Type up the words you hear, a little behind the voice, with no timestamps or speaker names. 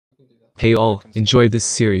Hey all, enjoy this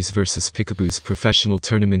series versus Pikaboo's professional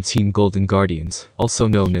tournament team Golden Guardians, also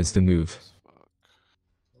known as The Move.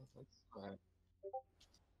 Alright.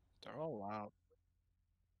 They're all loud.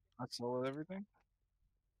 I sold everything?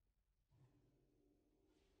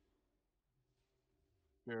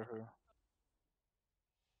 Here, who?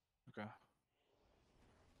 Okay.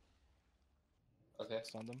 Okay.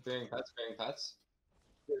 Stun them. Fearing pets, fearing pets.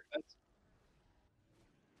 Fearing pets.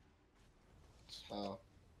 Oh.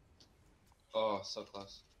 Oh, so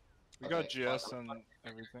close. We Okay, got GS and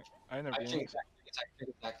everything. I I intervened.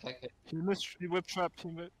 attack. He whip trap, he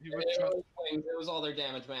whip It trap. was all their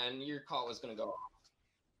damage, man. Your call was gonna go off.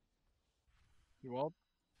 You walled?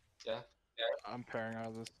 Yeah. I'm pairing out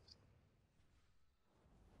of this.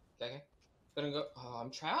 Okay. Gonna go. Oh,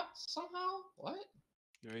 I'm trapped somehow? What?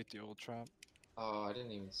 You ate the old trap. Oh, I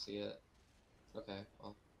didn't even see it. Okay,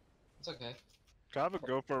 well. It's okay. Can I have a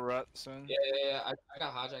go for a rat soon? Yeah. I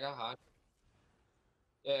got Hodge,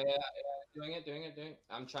 Yeah. Doing it.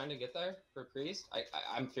 I'm trying to get there for priest.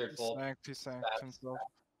 I'm fearful. He sanked himself.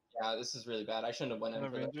 Yeah, this is really bad. I shouldn't have went in for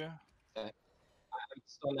Intervened this. you? Okay. I'm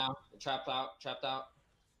still now. Trapped out.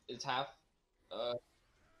 It's half.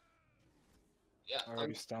 Yeah.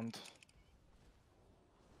 Already stunned.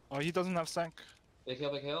 Oh, he doesn't have sank. Big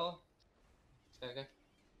hill. Okay.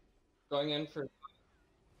 Going in for.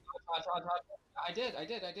 Hot. I did. I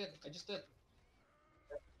just did.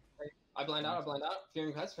 I blind out.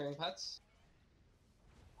 Fearing pets.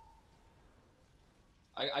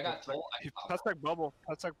 I got told. That's like bubble.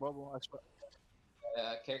 I swear.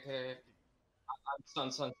 Okay.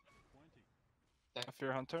 I'm stunned. I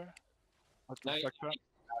fear hunter. No,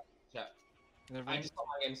 yeah. I Intervene. just saw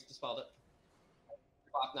my games dispelled it.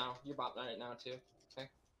 You're bot right now too. Okay.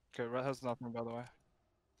 Okay, red has nothing by the way.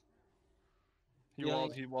 He Yeah.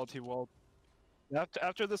 walled.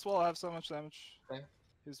 After this wall, I have so much damage. Okay.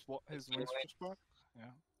 His wings push back.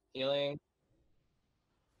 Yeah. Healing.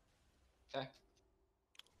 Okay.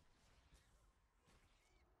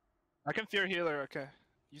 I can fear healer. Okay.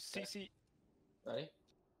 You CC. Ready?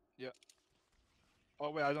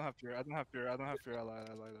 Oh wait, I don't have fear. I lied.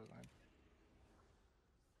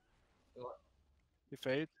 What? You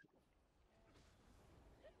fade.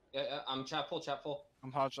 Yeah. I'm trap full.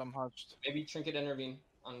 I'm hodged. Maybe trinket intervene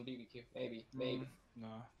on BBQ. Maybe.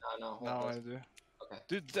 No. No. Now I do. Okay.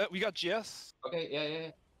 Dude, we got GS. Okay.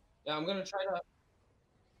 Yeah. I'm gonna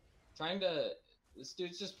trying to. This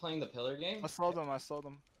dude's just playing the pillar game. I saw them.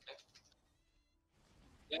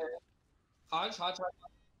 Yeah. Hodge.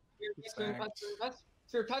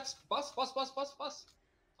 Fear pets. Bus.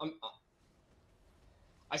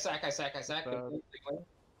 I sack.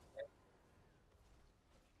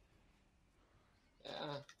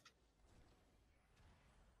 Yeah.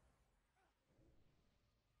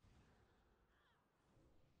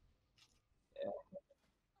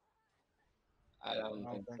 I don't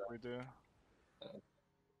think so. we do.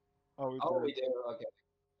 We do. Okay.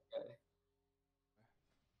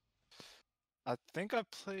 I think I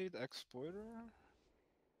played Exploiter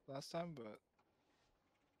last time, but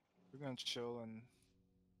we're gonna chill and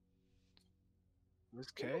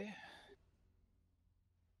risk K.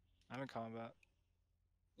 I'm in combat.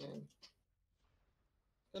 Yeah.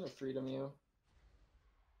 Gonna freedom you.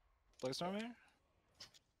 Play storm here?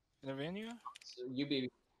 Intervene you? So you be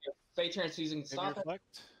Fate transfusing. Maybe Stop it.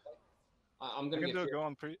 reflect? I'm I gonna can get do a feared. go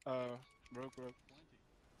on rogue.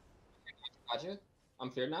 Got you. I'm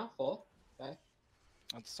feared now. Full. Okay.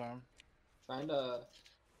 That's storm. Trying to.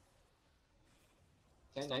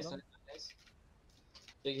 Okay. Nice.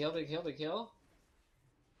 Big heal.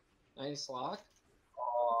 Nice lock.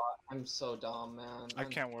 Oh, I'm so dumb, man. I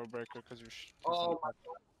can't wall breaker because you're. Oh my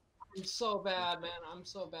god. I'm so bad, man. I'm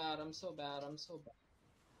so bad.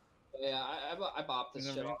 Yeah, I bopped this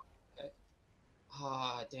shit off. Okay.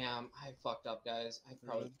 Ah, damn. I fucked up, guys. I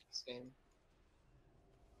probably beat this game.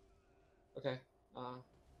 Okay.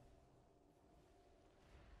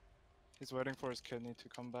 He's waiting for his kidney to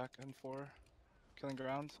come back in for killing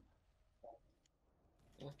ground.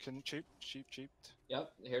 Yeah. Can cheaped.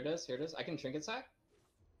 Yep, here it is. I can trinket sack.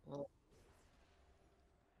 Oh.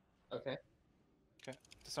 Okay.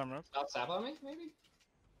 Disarm rogue. Stop sap on me, maybe?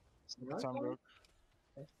 Disarm rogue.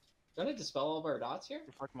 Okay. Gonna dispel all of our dots here?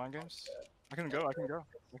 Reflect mind games. I can go.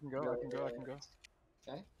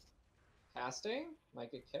 Okay. Casting.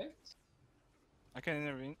 Might get kicked. I can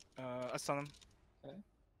intervene. I stun him. Okay.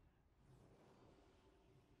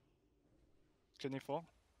 Kidney full.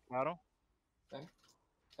 Rattle. Okay.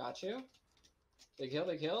 Got you. Big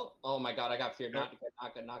hill. Oh my god, I got feared. Not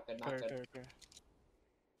good. Okay.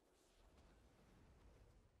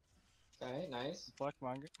 Okay, nice. Reflect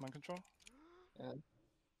mind control. Yeah.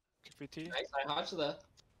 Kick VT. Nice. I hodged the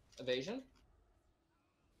evasion.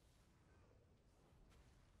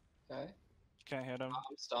 Okay. Can't hit him.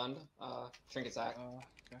 I'm stunned. Trinket sack.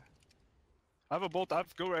 Okay. I have a bolt. I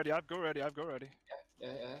have go ready. I have go ready. I have go ready. Yeah.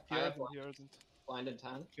 He I have urgent. He urgent. blind in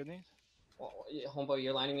 10. Kidney. Well, homeboy,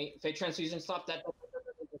 you're lining me. Fake transfusion. Stop that. Oh,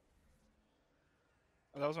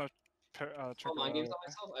 that was my Oh, trigger. mind games on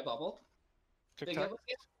myself. I bubble. Kick Big tap.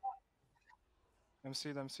 hit.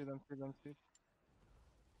 MC.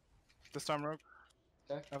 This time rogue.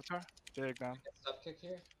 Okay. Avatar. Jig down. Stop kick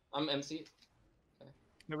here. I'm MC.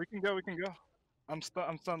 No, we can go. I'm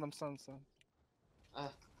stunned. Uh,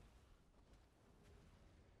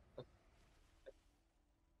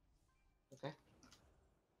 okay.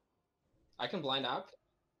 I can blind out.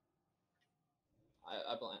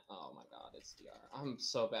 I blind. Oh my god, it's DR. I'm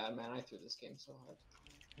so bad, man. I threw this game so hard.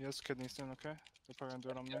 Yes, kidney soon. Okay. They're probably gonna do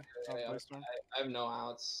it on me. I have no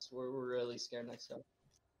outs. We're really scared next go.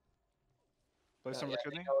 Play some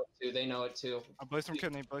kidney. They know it too. I'll play some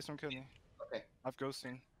kidney. Okay. I've ghost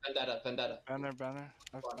soon. Vendetta. Banner.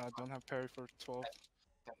 I don't have parry for 12.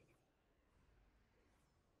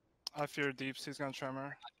 I fear deeps. He's gonna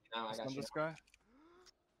tremor. Now I got you. This guy.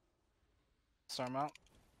 Storm out.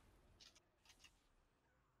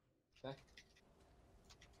 Okay.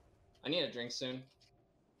 I need a drink soon.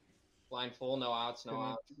 Blind full, no outs.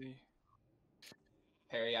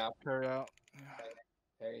 Parry out. Parry out.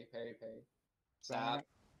 Parry. Stab.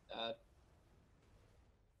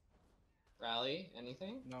 Rally.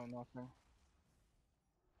 Anything? No, nothing.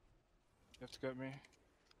 You have to get me.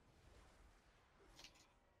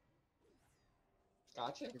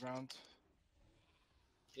 Gotcha. The ground.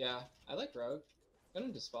 Yeah, I like rogue. I'm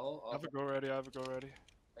gonna dispel. I have a go ready.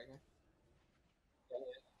 Okay.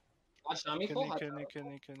 Watch Nami full. Kidney.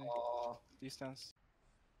 Oh, Distance.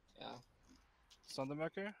 yeah. Stun them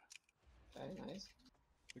back here. Okay, nice.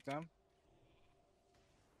 Pick them.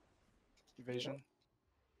 Evasion.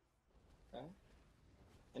 Okay.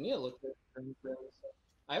 I need to look for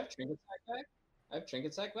I have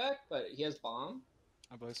trinket sack back, but he has bomb.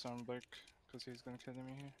 I play Storm Blake because he's gonna kill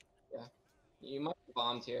me here. You might be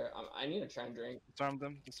bombed here. I need to try and drink. Disarm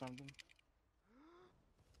them.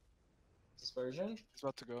 Dispersion. He's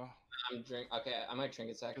about to go. Okay, I might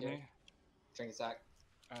trinket sack here. Kidney. Trinket sack.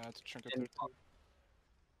 To trinket there too.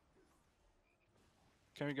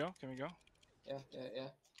 Can we go? Yeah.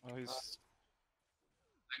 Oh, he's.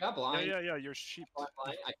 I got blind. Yeah. You're sheep.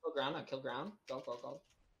 Blind. I kill ground. Go.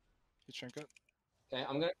 You trinket. Okay,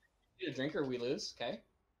 I'm gonna need a drink or we lose. Okay.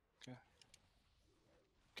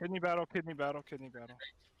 Kidney battle. Drinking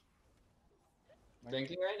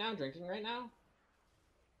right now.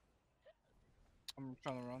 I'm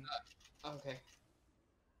trying to run. Okay.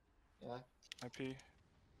 Yeah. IP.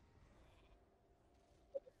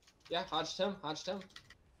 Yeah, hodged him.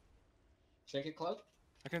 Trinket cloak.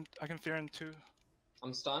 I can fear in 2.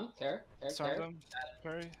 I'm stunned. Care. Disarm them.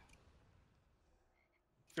 Parry.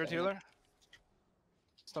 Feared healer.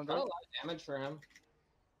 Stun Got a drop. lot of damage for him.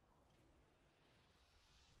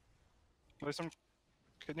 Blaze some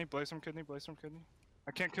kidney.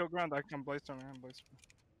 I can't kill ground. I can blaze some.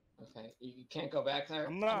 Okay, you can't go back there.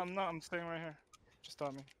 I'm not. I'm staying right here. Just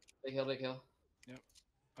stop me. Big hill. Yep.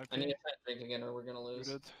 I need to try to drink again or we're gonna lose.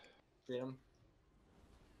 Good. Freedom.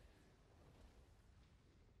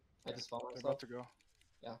 I just fall They're myself. about to go.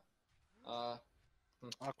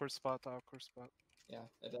 Awkward spot. Yeah,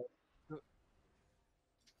 it does. Okay.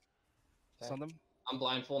 Stun them. I'm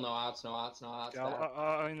blind full, no outs. Yeah,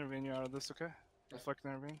 I'll intervene you out of this, okay? Reflect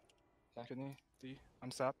intervene. Okay. Kidney, D.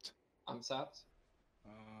 I'm sapped. I'm sapped.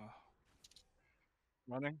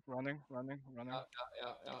 Running. Yeah.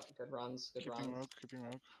 Good runs. Keeping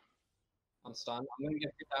rogue. I'm stunned. I'm gonna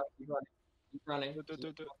get kicked out. Keep running. Do.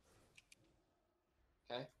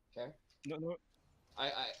 Okay. No. I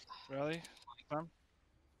Rally. Farm.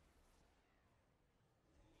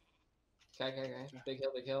 Okay. Big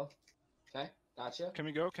hill. Okay, gotcha. Can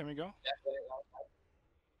we go? Yeah.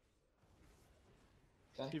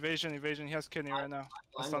 Okay. Evasion. He has kidney right now.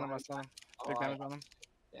 I stun him. Big damage on him.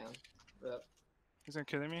 Damn. Rip. He's gonna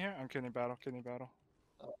kill me here. I'm kidney battle.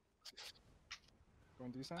 Oh.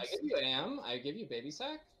 Going decent. I give you AM. I give you baby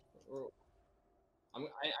sack. I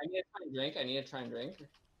need to try and drink.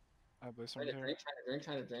 I blaze some here.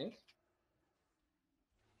 Trying to drink.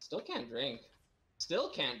 Still can't drink. Fear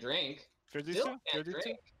D2.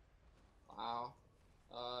 Wow.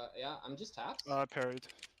 Yeah, I'm just tapped. Parried.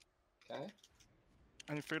 Okay.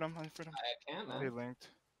 I need freedom. I can't, man. He linked.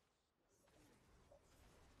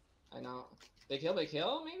 I know. Big hill,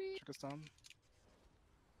 maybe? Check us down.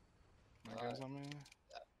 My game's on me.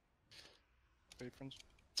 Wait, friends.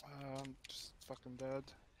 I'm just fucking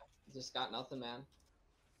dead. Just got nothing, man.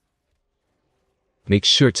 Make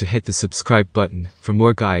sure to hit the subscribe button for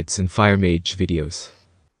more guides and fire mage videos.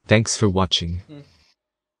 Thanks for watching.